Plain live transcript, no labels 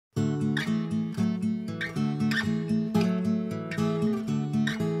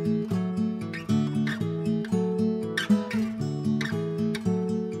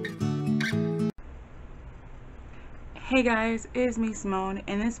Hey guys, it's me Simone.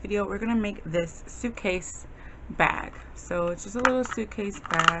 In this video we're gonna make this suitcase bag. So it's just a little suitcase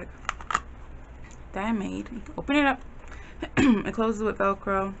bag that I made. You can open it up. It closes with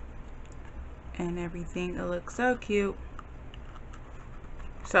Velcro and everything. It looks so cute.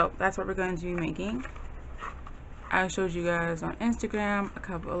 So that's what we're going to be making. I showed you guys on Instagram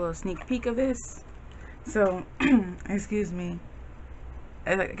a little sneak peek of this. So excuse me.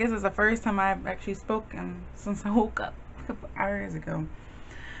 I guess it's the first time I've actually spoken since I woke up a couple hours ago.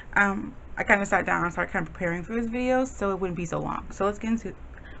 I kind of sat down and started kind of preparing for this video so it wouldn't be so long. So let's get into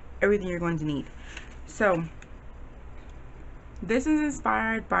everything you're going to need. So this is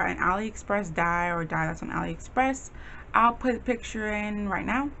inspired by an AliExpress dye or dye that's on AliExpress. I'll put a picture in right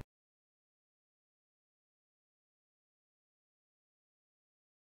now.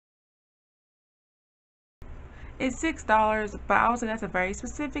 It's $6, but I would say that's a very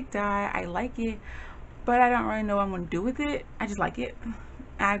specific dye. I like it, but I don't really know what I'm going to do with it. I just like it.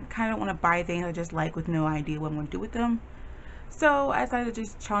 I kind of want to buy things I just like with no idea what I'm going to do with them. So I decided to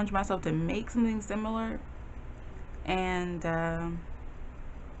just challenge myself to make something similar and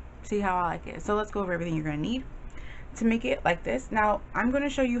see how I like it. So let's go over everything you're going to need to make it like this. Now I'm going to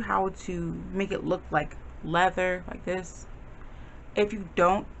show you how to make it look like leather like this. If you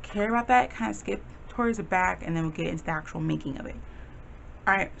don't care about that, kind of skip towards the back and then we'll get into the actual making of it.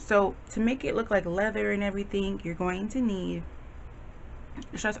 Alright, so to make it look like leather and everything, you're going to need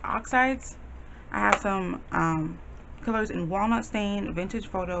stress oxides. I have some colors in walnut stain, vintage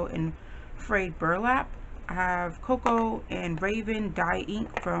photo, and frayed burlap. I have cocoa and raven dye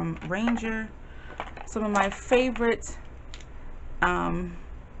ink from Ranger. Some of my favorite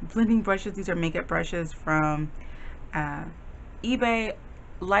blending brushes. These are makeup brushes from eBay,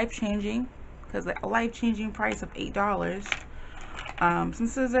 life-changing, because a life-changing price of $8. Some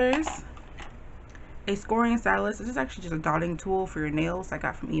scissors, a scoring stylus. This is actually just a dotting tool for your nails I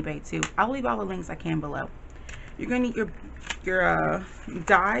got from eBay too. I'll leave all the links I can below. You're gonna need your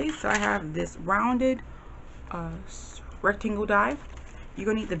dies. So I have this rounded rectangle die. You're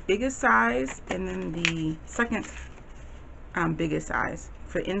gonna need the biggest size and then the second biggest size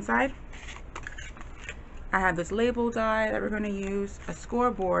for the inside. I have this label die that we're going to use, a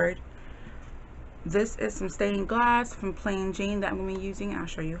scoreboard. This is some stained glass from Plain Jane that I'm going to be using. I'll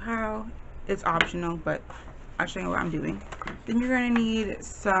show you how. It's optional, but I'll show you what I'm doing. Then you're going to need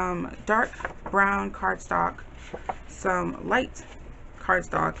some dark brown cardstock, some light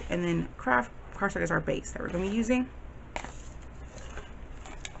cardstock, and then craft cardstock is our base that we're going to be using.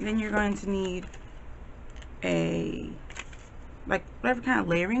 Then you're going to need whatever kind of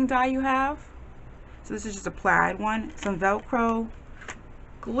layering die you have. So this is just a plaid one, some Velcro,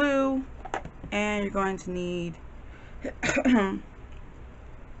 glue, and you're going to need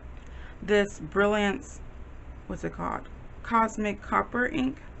this Brilliance, what's it called? Cosmic Copper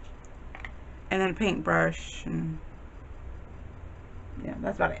ink, and then a paintbrush, and yeah,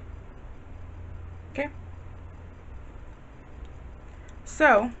 that's about it. Okay.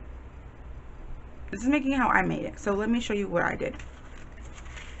 So this is making how I made it. So let me show you what I did.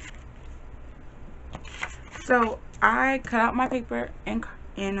 So I cut out my paper and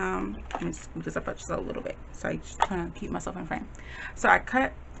let me scoot this up just a little bit so I just kind of keep myself in frame. So I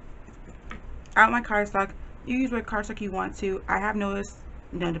cut out my cardstock. You use what cardstock you want to. I have noticed,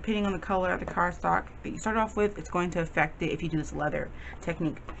 you know, depending on the color of the cardstock that you start off with, it's going to affect it if you do this leather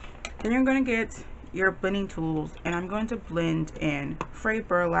technique. Then you're going to get your blending tools, and I'm going to blend in frayed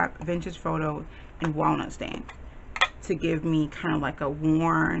burlap, vintage photo, and walnut stain to give me kind of like a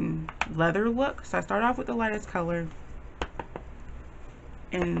worn leather look. So I start off with the lightest color,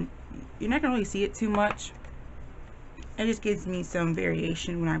 and you're not gonna really see it too much. It just gives me some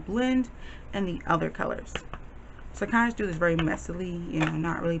variation when I blend and the other colors. So I kind of do this very messily, you know,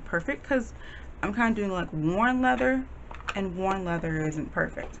 not really perfect, because I'm kind of doing like worn leather, and worn leather isn't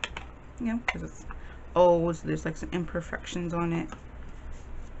perfect, you know, because it's old, so there's like some imperfections on it.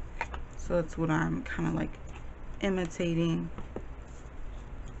 So that's what I'm kind of like imitating.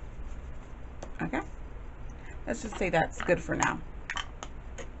 Okay, let's just say that's good for now.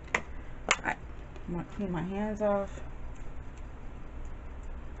 Alright, I'm gonna clean my hands off.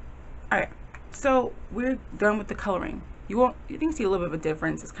 Alright, so we're done with the coloring. You can see a little bit of a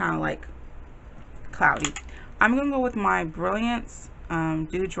difference. It's kind of like cloudy. I'm gonna go with my Brilliance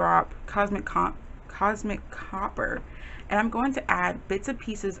Dewdrop Cosmic Copper, and I'm going to add bits and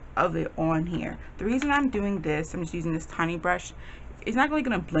pieces of it on here. The reason I'm doing this, I'm just using this tiny brush. It's not really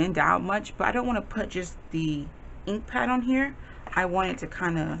going to blend out much, but I don't want to put just the ink pad on here. I want it to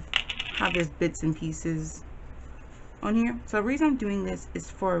kind of have these bits and pieces on here. So the reason I'm doing this is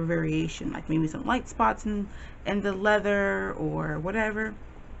for a variation, like maybe some light spots in the leather or whatever,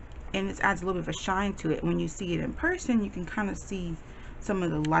 and it adds a little bit of a shine to it. When you see it in person, you can kind of see some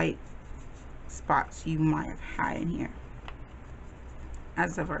of the light spots you might have had in here.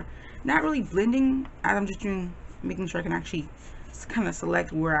 As ever, not really blending, as I'm just doing, making sure I can actually kind of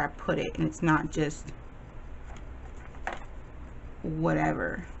select where I put it, and it's not just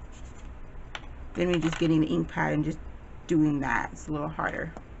whatever. Then me just getting the ink pad and just doing that. It's a little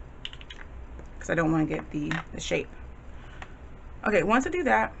harder because I don't want to get the shape. Okay, once I do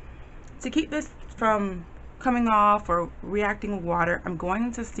that, to keep this from coming off or reacting with water, I'm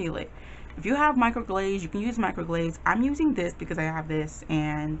going to seal it. If you have microglaze, you can use microglaze. I'm using this because I have this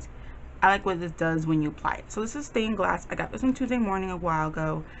and I like what this does when you apply it. So this is stained glass. I got this on Tuesday morning a while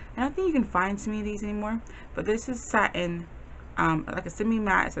ago. I don't think you can find so many of these anymore, but this is satin, like a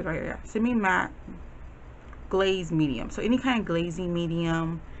semi-matte, it says right here, semi-matte glaze medium. So any kind of glazing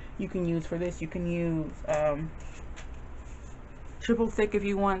medium you can use for this. You can use triple thick if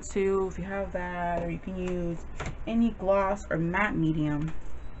you want to, if you have that, or you can use any gloss or matte medium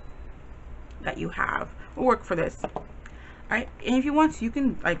that you have will work for this. Alright, and if you want to, you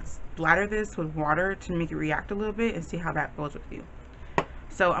can like splatter this with water to make it react a little bit and see how that goes with you.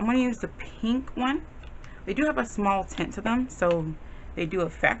 So I'm going to use the pink one. They do have a small tint to them, so they do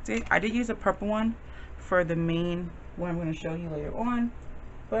affect it. I did use a purple one for the main one I'm going to show you later on,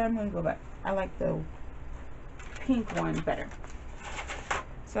 but I'm going to go back. I like the pink one better.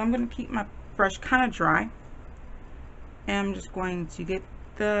 So I'm going to keep my brush kind of dry, and I'm just going to get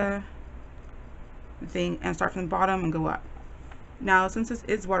the thing and start from the bottom and go up. Now, since this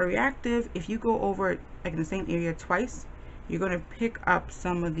is water reactive, if you go over it like in the same area twice, you're going to pick up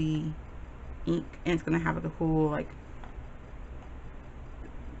some of the ink, and it's going to have like a cool like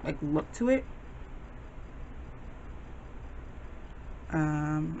look to it,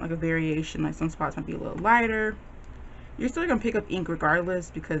 like a variation. Like some spots might be a little lighter. You're still going to pick up ink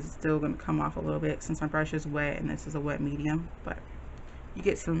regardless because it's still going to come off a little bit since my brush is wet and this is a wet medium, but you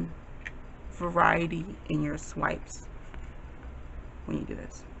get some variety in your swipes when you do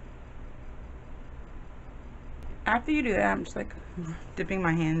this. After you do that, I'm just like dipping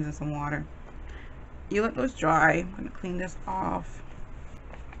my hands in some water. You let those dry. I'm going to clean this off.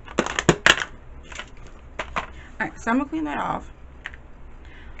 Alright, so I'm going to clean that off.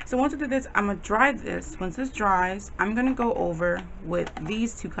 So once I do this, I'm going to dry this. Once this dries, I'm going to go over with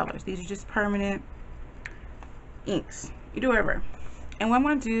these two colors. These are just permanent inks. You do whatever. And what I'm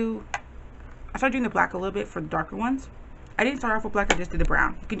going to do, I started doing the black a little bit for the darker ones. I didn't start off with black, I just did the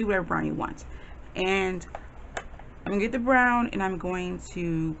brown. You can do whatever brown you want. And I'm going to get the brown and I'm going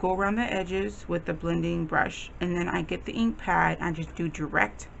to go around the edges with the blending brush. And then I get the ink pad and I just do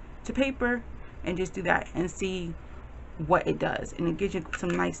direct to paper and just do that and see what it does. And it gives you some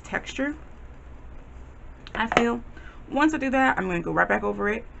nice texture, I feel. Once I do that, I'm going to go right back over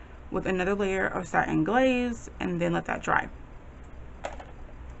it with another layer of satin glaze and then let that dry.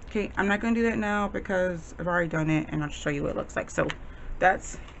 Okay, I'm not going to do that now because I've already done it and I'll show you what it looks like. So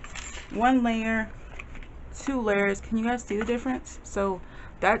that's one layer, two layers. Can you guys see the difference? So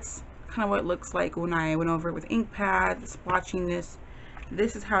that's kind of what it looks like when I went over it with ink pad, splotching this.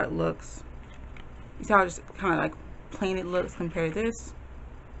 This is how it looks. You see how just kind of like plain it looks compared to this.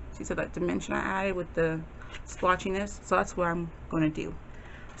 See, so that dimension I added with the splotchiness. So that's what I'm going to do.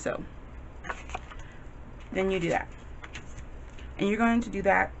 So then you do that. And you're going to do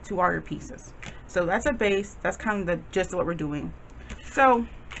that to all your pieces. So that's a base. That's kind of the gist of what we're doing. So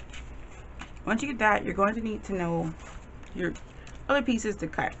once you get that, you're going to need to know your other pieces to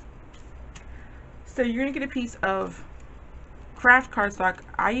cut. So you're going to get a piece of craft cardstock.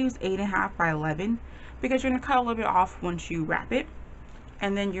 I use 8.5 by 11 because you're going to cut a little bit off once you wrap it.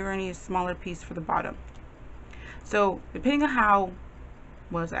 And then you're going to need a smaller piece for the bottom. So depending on how,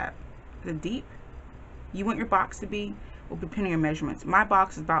 what is that, the deep you want your box to be, will depend on your measurements. My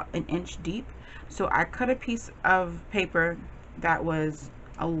box is about 1 inch deep, so I cut a piece of paper that was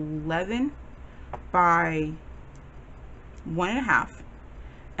 11 by 1.5,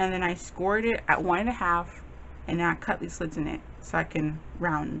 and then I scored it at 1.5, and then I cut these slits in it so I can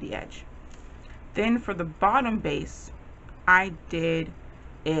round the edge. Then for the bottom base, I did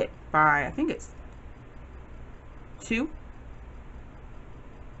it by, I think it's 2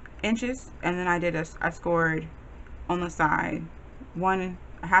 inches, and then I scored on the side 1/2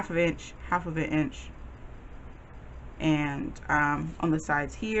 of an inch, 1/2 of an inch, and on the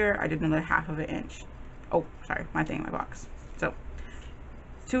sides here I did another 1/2 of an inch. Oh, sorry, my thing in my box. So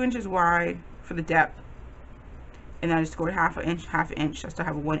 2 inches wide for the depth, and then I just scored 1/2 inch, 1/2 inch. I still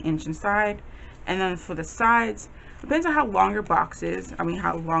have 1 inch inside. And then for the sides, depends on how long your box is. I mean,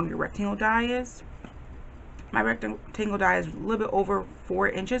 how long your rectangle die is. My rectangle die is a little bit over 4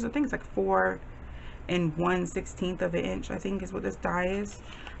 inches. I think it's like 4 and 1/16 of an inch, I think is what this die is.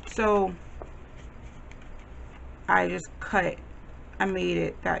 So I just cut, I made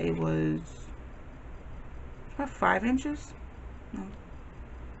it that it was about 5 inches. No.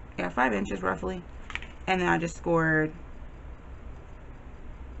 Yeah, 5 inches roughly. And then I just scored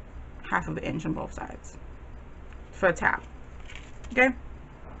half of an inch on both sides for a tab. Okay,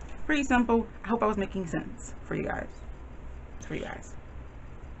 pretty simple. I hope I was making sense for you guys.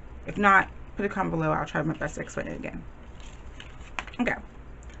 If not, put a comment below. I'll try my best to explain it again. Okay,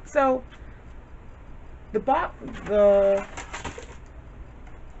 so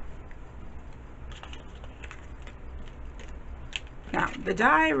now the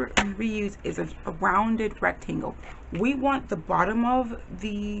die we use is a rounded rectangle. We want the bottom of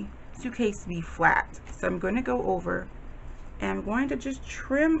the suitcase to be flat, so I'm going to go over and I'm going to just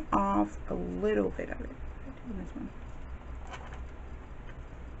trim off a little bit of it.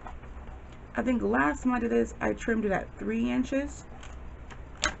 I think last time I did this, I trimmed it at 3 inches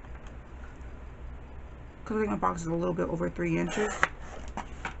because I think my box is a little bit over 3 inches.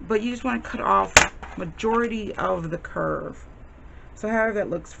 But you just want to cut off majority of the curve. So however that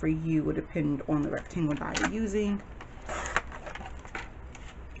looks for you would depend on the rectangle die you're using.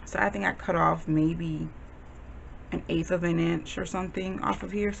 So I think I cut off maybe 1/8 of an inch or something off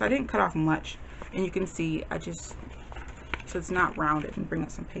of here. So I didn't cut off much. And you can see I just, so it's not rounded, and bring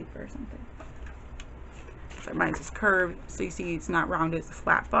up some paper or something. So mine's just curved. So you see it's not rounded, it's a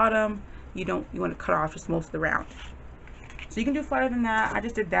flat bottom. You want to cut off just most of the round. So you can do flatter than that. I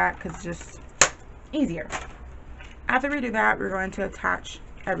just did that because it's just easier. After we do that, we're going to attach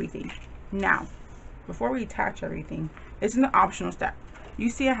everything. Now, before we attach everything, it's an optional step. You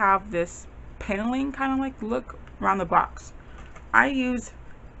see I have this paneling kind of like look around the box. I use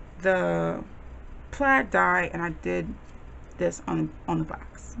the plaid die and I did this on the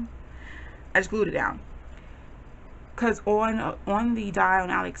box. I just glued it down. Because on the die on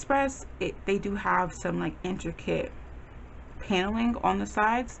AliExpress, they do have some like intricate paneling on the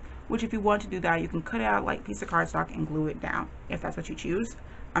sides, which if you want to do that, you can cut out like piece of cardstock and glue it down if that's what you choose.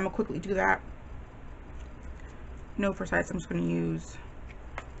 I'm gonna quickly do that. No precise, I'm just gonna use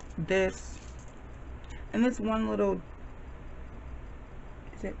this and this one little,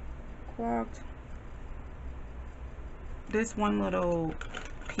 is it clogged? This one little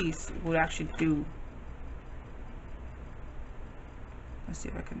piece would actually do. Let's see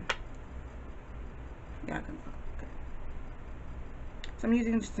if I can, yeah, I can. Okay. So I'm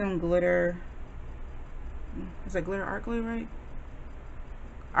using some glitter. Is it glitter art glue, right?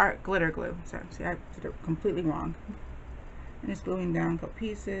 Art glitter glue. Sorry, see, I did it completely wrong. And it's gluing down a couple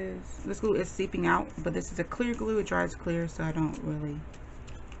pieces. This glue is seeping out, but this is a clear glue. It dries clear, so I don't really,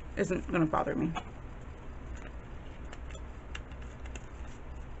 isn't gonna bother me.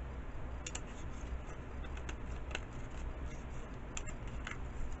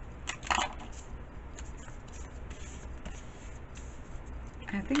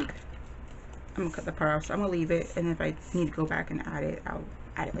 I think I'm gonna cut the part off, so I'm gonna leave it, and if I need to go back and add it, I'll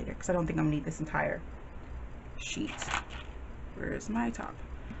add it later, because I don't think I'm gonna need this entire sheet. Where's my top?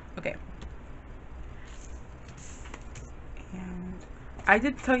 Okay. And I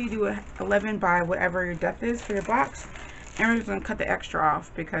did tell you to do 11 by whatever your depth is for your box, and we're just gonna cut the extra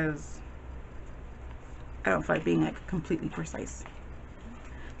off because I don't feel like being like completely precise.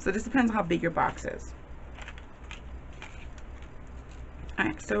 So this depends on how big your box is.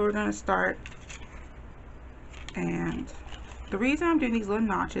 Alright, so we're gonna start, and the reason I'm doing these little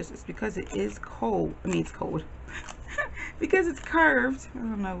notches is because it is cold. I mean, it's cold. Because it's curved. I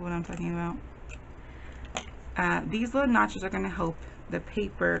don't know what I'm talking about. These little notches are gonna help the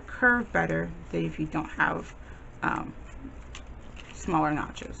paper curve better than if you don't have smaller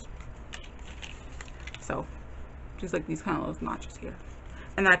notches. So, just like these kind of little notches here.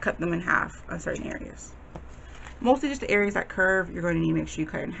 And I cut them in half on certain areas. Mostly just the areas that curve, you're going to need to make sure you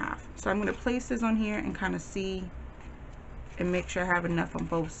cut it in half. So I'm going to place this on here and kind of see and make sure I have enough on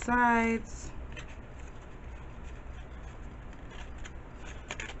both sides.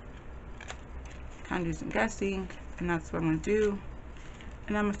 Kind of do some guessing, and that's what I'm going to do.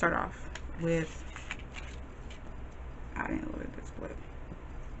 And I'm going to start off with adding a little bit of this glue.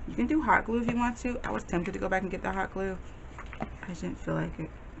 You can do hot glue if you want to. I was tempted to go back and get the hot glue. I just didn't feel like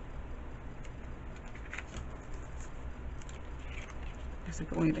it. That's like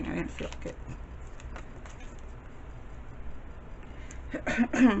the only thing I didn't feel like it.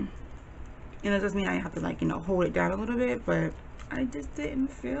 And it doesn't mean I have to, like, you know, hold it down a little bit, but I just didn't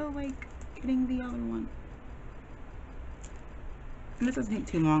feel like getting the other one. And this doesn't take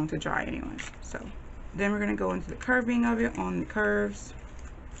too long to dry anyway. So then we're going to go into the curving of it on the curves.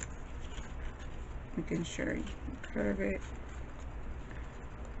 Making sure you curve it.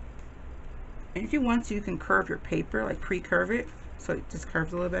 And if you want to, you can curve your paper, like pre-curve it, so it just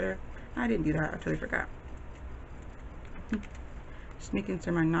curves a little better. I didn't do that, I totally forgot. Just making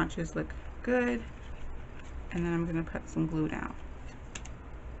sure my notches look good. And then I'm gonna put some glue down.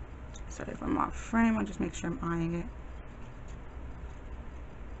 So if I'm off frame, I'll just make sure I'm eyeing it.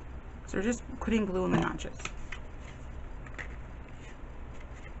 So we're just putting glue in the notches.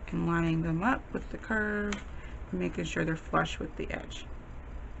 And lining them up with the curve, and making sure they're flush with the edge.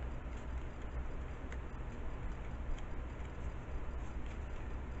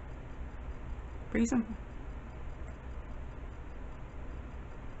 Pretty simple.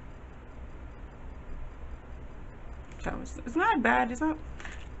 So it's not bad. It's not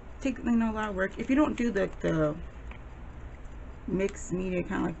taking a lot of work. If you don't do the mixed media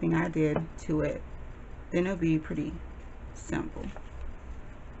kind of like thing I did to it, then it'll be pretty simple.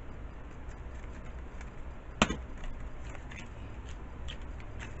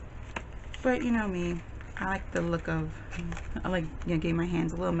 But you know me, I like the look of, I like, you know, getting my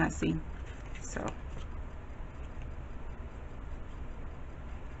hands a little messy. So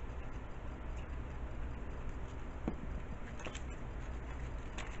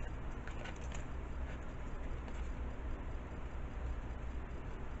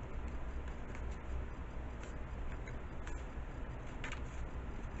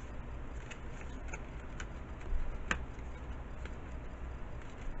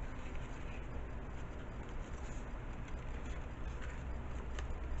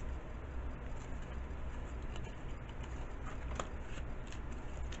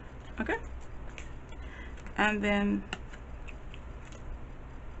okay, and then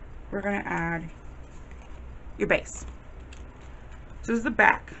we're gonna add your base. So this is the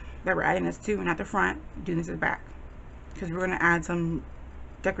back that we're adding this to, not the front. Doing this at the back because we're gonna add some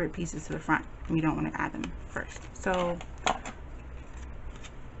decorative pieces to the front, and we don't want to add them first. So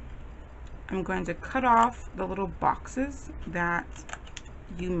I'm going to cut off the little boxes that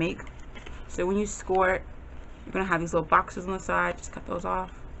you make. So when you score it, you're gonna have these little boxes on the side. Just cut those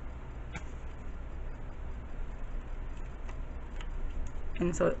off.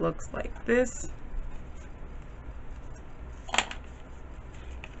 And so it looks like this. I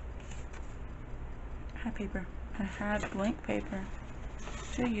had paper. I had blank paper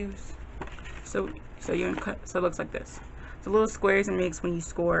to use. So you cut. So it looks like this. So little squares it makes when you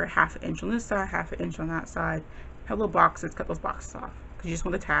score 1/2 inch on this side, 1/2 inch on that side. Have little boxes. Cut those boxes off because you just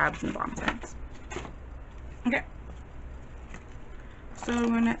want the tabs and the bottom ends. Okay. So I'm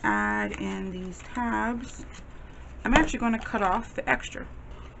going to add in these tabs. I'm actually going to cut off the extra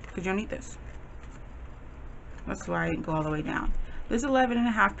because you don't need this. That's why I didn't go all the way down. This is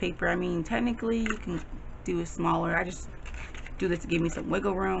 11.5 paper. I mean, technically you can do a smaller. I just do this to give me some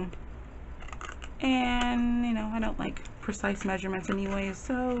wiggle room. And, you know, I don't like precise measurements anyway,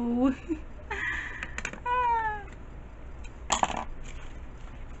 so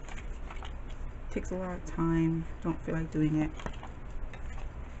takes a lot of time. Don't feel like doing it.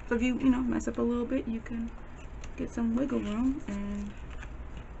 So if you know, mess up a little bit, you can get some wiggle room and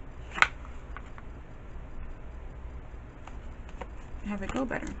have it go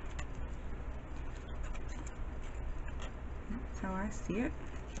better. That's how I see it.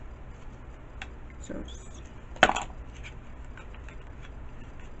 So just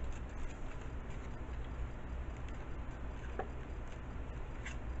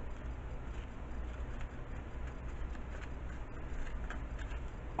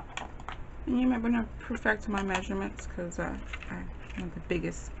and I'm going to perfect my measurements because I'm the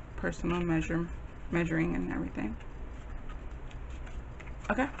biggest person on measuring and everything.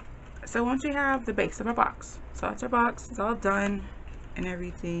 Okay, so once you have the base of our box, so that's our box, it's all done and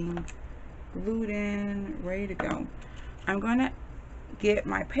everything glued in, ready to go. I'm going to get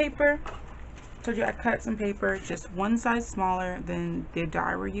my paper. I told you I cut some paper just one size smaller than the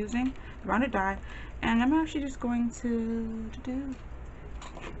die we're using, the rounded die, and I'm actually just going to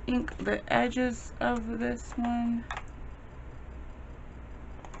ink the edges of this one.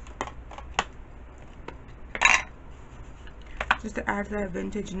 Just to add to that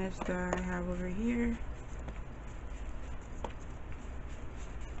vintageness that I have over here.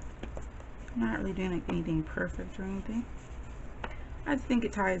 I'm not really doing like anything perfect or anything. I just think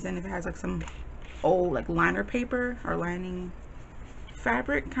it ties in if it has like some old like liner paper or lining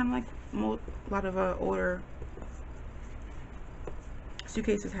fabric, kind of like a lot of older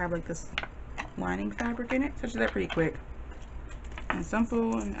suitcases have like this lining fabric in it. So I did that pretty quick. And and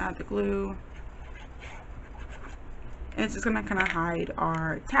simple, and add the glue. And it's just gonna kind of hide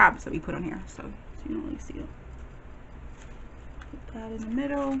our tabs that we put on here, so you don't really see it. Put that in the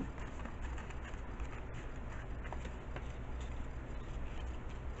middle.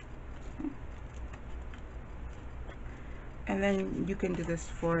 And then you can do this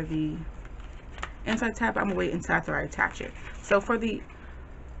for the inside tab. I'm gonna wait until after I attach it. So for the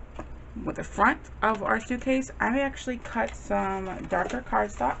front of our suitcase, I actually cut some darker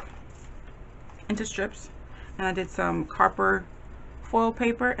cardstock into strips, and I did some copper foil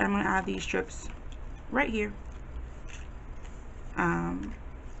paper, and I'm gonna add these strips right here. And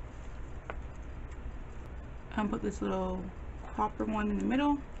put this little copper one in the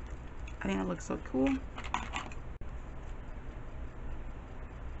middle. I think it looks so cool.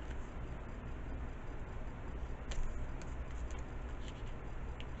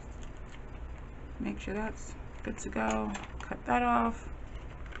 Make sure that's good to go. Cut that off.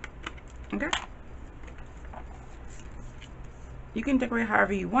 Okay. You can decorate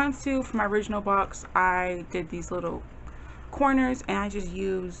however you want to. For my original box, I did these little corners, and I just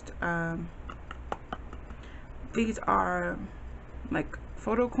used these are like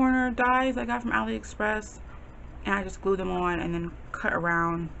photo corner dies I got from AliExpress, and I just glued them on and then cut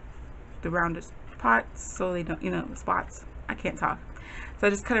around the roundest spots so they don't, you know, spots. I can't talk. So I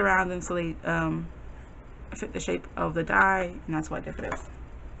just cut around them so they fit the shape of the die, and that's what I did for this.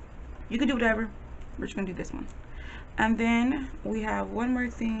 You can do whatever. We're just gonna do this one. And then we have one more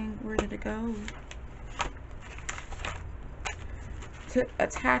thing. Where did it go? To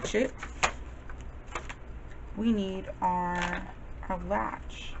attach it, we need our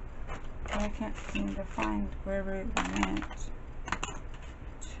latch. I can't seem to find wherever it went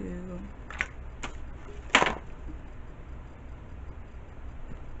to.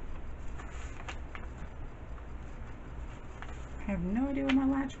 I have no idea where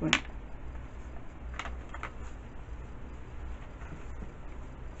my latch went.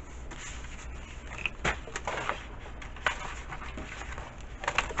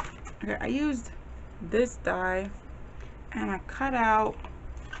 Okay, I used this die, and I cut out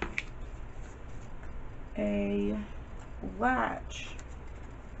a latch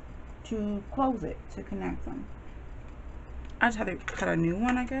to close it, to connect them. I just had to cut a new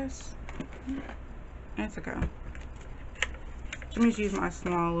one, I guess. It's okay. So let me just use my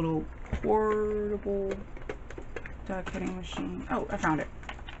small little portable die cutting machine. Oh, I found it.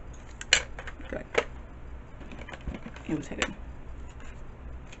 Good. It was hidden.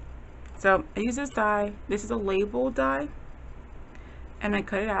 So I use this die. This is a label die, and I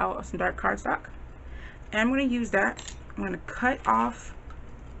cut it out of some dark cardstock. And I'm going to use that. I'm going to cut off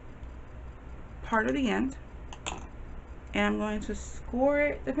part of the end, and I'm going to score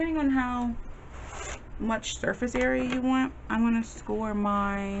it depending on how much surface area you want. I'm going to score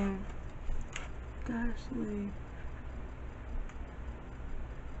mine,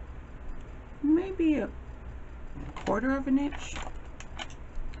 maybe a 1/4 of an inch.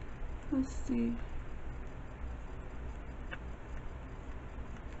 Let's see.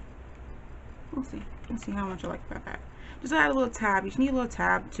 We'll see. Let's see how much I like that. Just add a little tab. You just need a little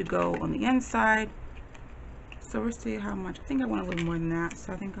tab to go on the inside. So we'll see how much. I think I want a little more than that.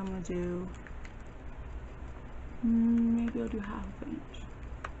 So I think I'm gonna do. Maybe I'll do 1/2 inch.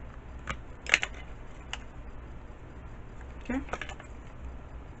 Okay.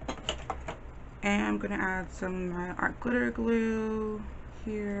 And I'm gonna add some of my art glitter glue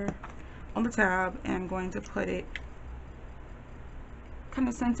here on the tab, and I'm going to put it kind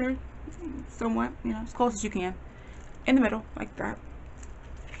of centered, somewhat, you know, as close as you can, in the middle, like that.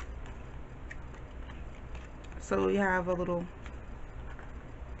 So you have a little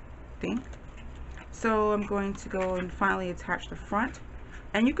thing. So I'm going to go and finally attach the front,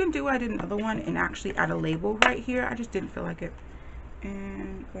 and you can do what I did in the other one and actually add a label right here. I just didn't feel like it.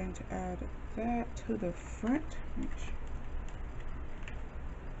 And I'm going to add that to the front.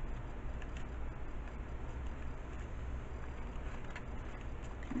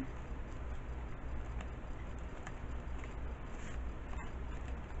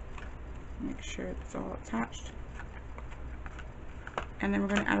 Make sure it's all attached. And then we're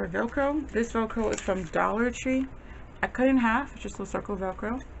going to add our Velcro. This Velcro is from Dollar Tree. I cut it in half, it's just a circle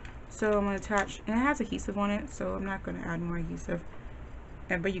Velcro. So I'm going to attach, and it has adhesive on it, so I'm not going to add more adhesive.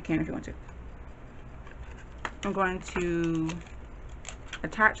 But you can if you want to. I'm going to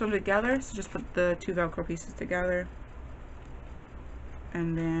attach them together, so just put the 2 Velcro pieces together.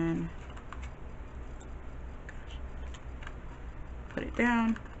 And then put it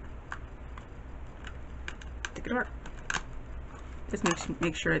down. Take it apart. Just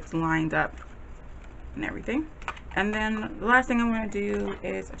make sure it's lined up and everything. And then the last thing I'm going to do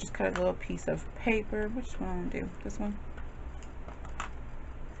is I just cut a little piece of paper. Which one I'm going to do? This one?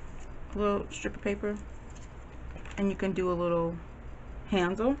 A little strip of paper. And you can do a little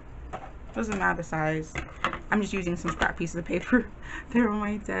handle. Doesn't matter the size. I'm just using some scrap pieces of paper. They're on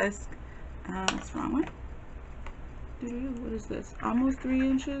my desk. What's the wrong one? What is this? Almost 3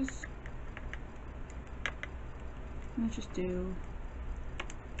 inches. Let's just do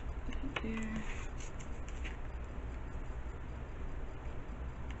that there.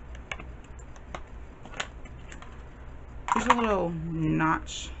 There's a little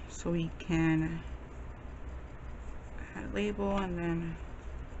notch so we can add a label and then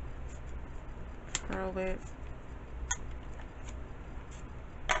curl it.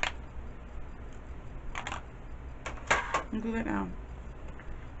 And glue that down.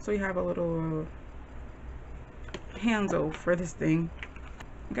 So we have a little handle for this thing.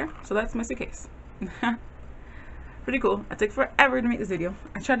 Okay, so that's my suitcase. Pretty cool. I took forever to make this video.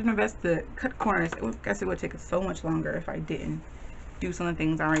 I tried my best to cut corners. I guess it would take so much longer if I didn't do some of the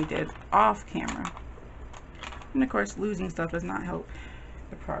things I already did off camera. And of course, losing stuff does not help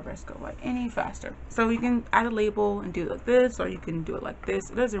the progress go like any faster. So you can add a label and do it like this, or you can do it like this.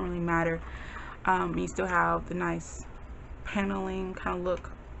 It doesn't really matter. You still have the nice paneling kind of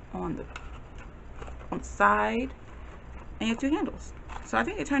look on the side, and you have 2 handles. So I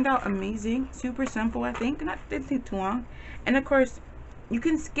think it turned out amazing. Super simple, I think. Didn't take too long. And of course, you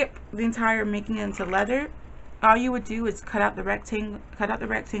can skip the entire making it into leather. All you would do is cut out the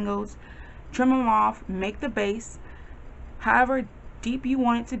rectangles, trim them off, make the base however deep you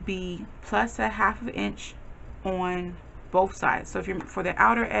want it to be, plus a 1/2 inch on both sides. So if you're for the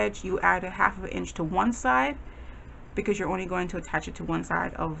outer edge, you add a 1/2 inch to one side because you're only going to attach it to one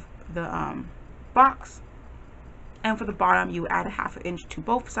side of the box. And for the bottom, you add a 1/2 inch to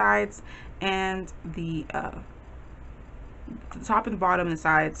both sides, and the top and the bottom and the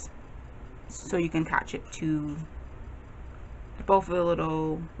sides, so you can attach it to both of the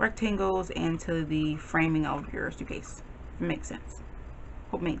little rectangles and to the framing of your suitcase. If it makes sense.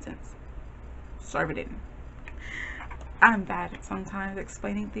 Hope it made sense. Sorry if it didn't. I'm bad at sometimes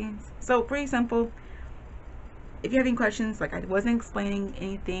explaining things. So pretty simple. If you have any questions, like I wasn't explaining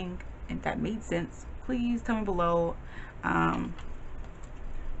anything and that made sense, please tell me below.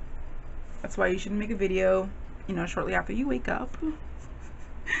 That's why you should make a video, you know, shortly after you wake up.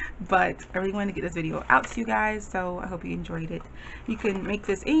 But I really wanted to get this video out to you guys, so I hope you enjoyed it. You can make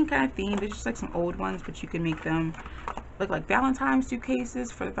this any kind of theme. There's just like some old ones, but you can make them look like Valentine's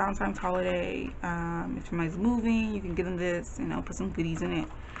suitcases for the Valentine's holiday. If somebody's moving, you can give them this, you know, put some goodies in it.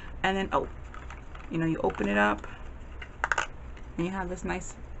 And then, oh, you know, you open it up and you have this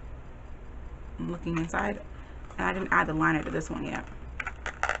nice looking inside. And I didn't add the liner to this one yet.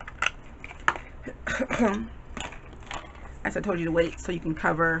 As I told you to wait, so you can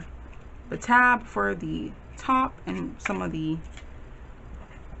cover the tab for the top and some of the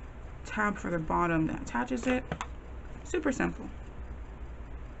tab for the bottom that attaches it. Super simple.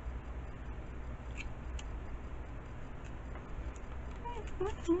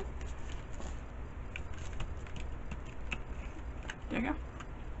 There you go.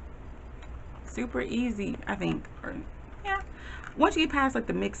 Super easy, I think. Or, yeah. Once you get past like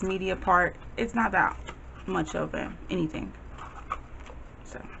the mixed media part, it's not that much of anything.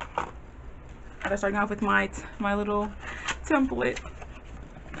 So I was starting off with my little template,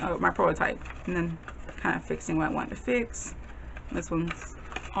 my prototype, and then kind of fixing what I wanted to fix. This one's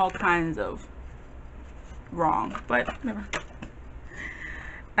all kinds of wrong, but whatever.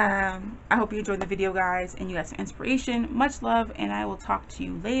 I hope you enjoyed the video, guys, and you got some inspiration. Much love, and I will talk to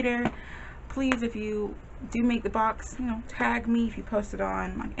you later. Please, if you do make the box, you know, tag me if you post it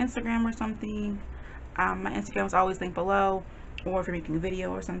on my Instagram or something. My Instagram is always linked below, or if you're making a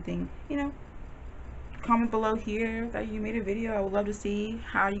video or something, you know, comment below here that you made a video. I would love to see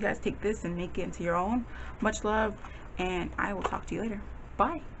how you guys take this and make it into your own. Much love, and I will talk to you later.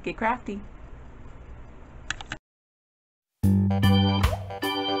 Bye. Get crafty.